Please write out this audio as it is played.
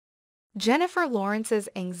Jennifer Lawrence's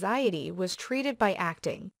anxiety was treated by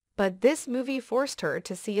acting, but this movie forced her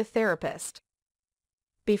to see a therapist.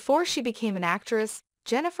 Before she became an actress,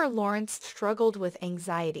 Jennifer Lawrence struggled with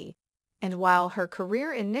anxiety, and while her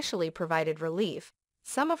career initially provided relief,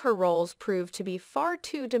 some of her roles proved to be far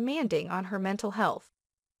too demanding on her mental health.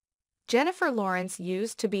 Jennifer Lawrence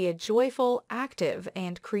used to be a joyful, active,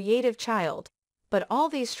 and creative child, but all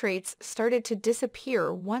these traits started to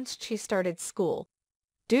disappear once she started school.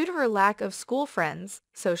 Due to her lack of school friends,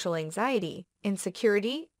 social anxiety,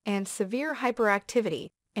 insecurity, and severe hyperactivity,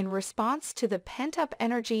 in response to the pent-up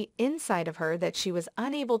energy inside of her that she was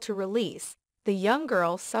unable to release, the young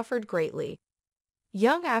girl suffered greatly.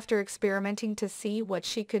 Young after experimenting to see what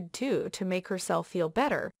she could do to make herself feel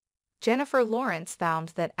better, Jennifer Lawrence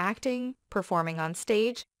found that acting, performing on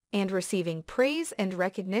stage, and receiving praise and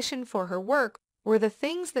recognition for her work were the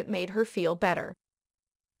things that made her feel better.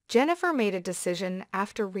 Jennifer made a decision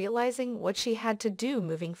after realizing what she had to do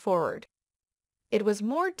moving forward. It was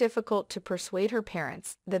more difficult to persuade her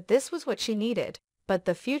parents that this was what she needed, but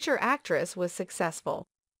the future actress was successful.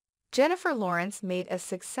 Jennifer Lawrence made a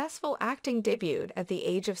successful acting debut at the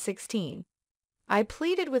age of 16. I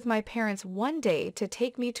pleaded with my parents one day to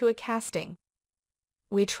take me to a casting.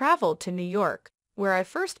 We traveled to New York, where I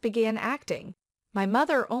first began acting. My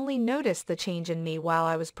mother only noticed the change in me while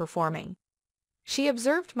I was performing. She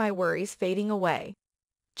observed my worries fading away.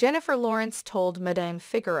 Jennifer Lawrence told Madame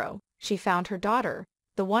Figaro she found her daughter,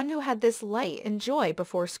 the one who had this light and joy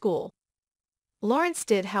before school. Lawrence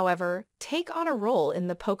did, however, take on a role in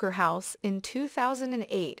The Poker House in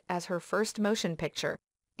 2008 as her first motion picture,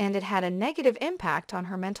 and it had a negative impact on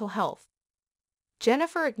her mental health.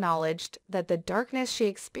 Jennifer acknowledged that the darkness she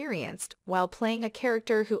experienced while playing a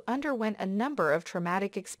character who underwent a number of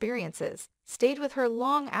traumatic experiences stayed with her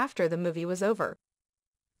long after the movie was over.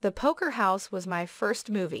 The Poker House was my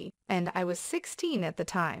first movie, and I was 16 at the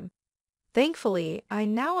time. Thankfully, I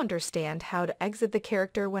now understand how to exit the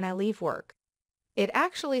character when I leave work. It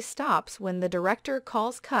actually stops when the director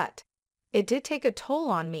calls cut. It did take a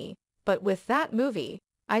toll on me, but with that movie,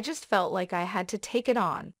 I just felt like I had to take it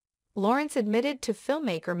on, Lawrence admitted to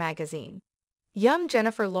Filmmaker magazine. Young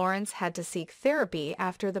Jennifer Lawrence had to seek therapy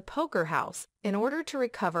after The Poker House in order to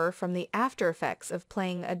recover from the after effects of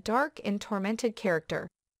playing a dark and tormented character.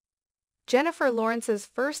 Jennifer Lawrence's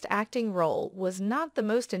first acting role was not the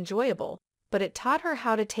most enjoyable, but it taught her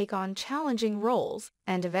how to take on challenging roles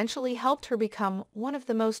and eventually helped her become one of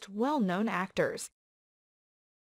the most well-known actors.